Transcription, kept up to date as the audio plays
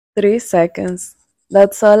3 seconds.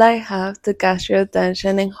 That's all I have to catch your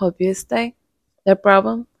attention and hope you stay. The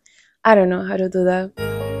problem? I don't know how to do that.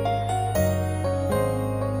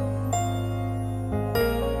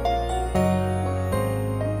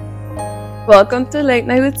 Welcome to Late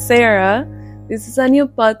Night with Sarah. This is a new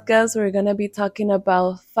podcast. We're going to be talking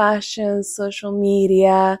about fashion, social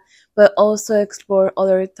media, but also explore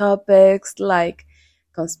other topics like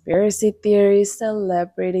conspiracy theories,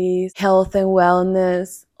 celebrities, health and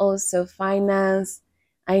wellness, also finance.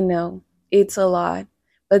 I know it's a lot,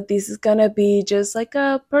 but this is going to be just like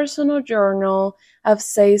a personal journal of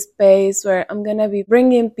safe space where I'm going to be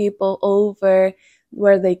bringing people over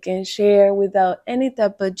where they can share without any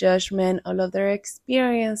type of judgment all of their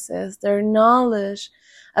experiences, their knowledge,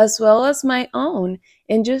 as well as my own,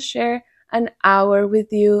 and just share an hour with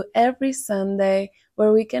you every Sunday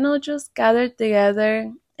where we can all just gather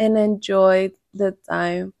together and enjoy the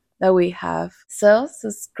time that we have. So,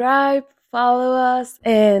 subscribe, follow us,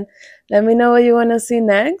 and let me know what you want to see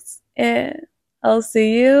next. And I'll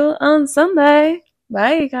see you on Sunday.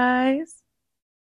 Bye, guys.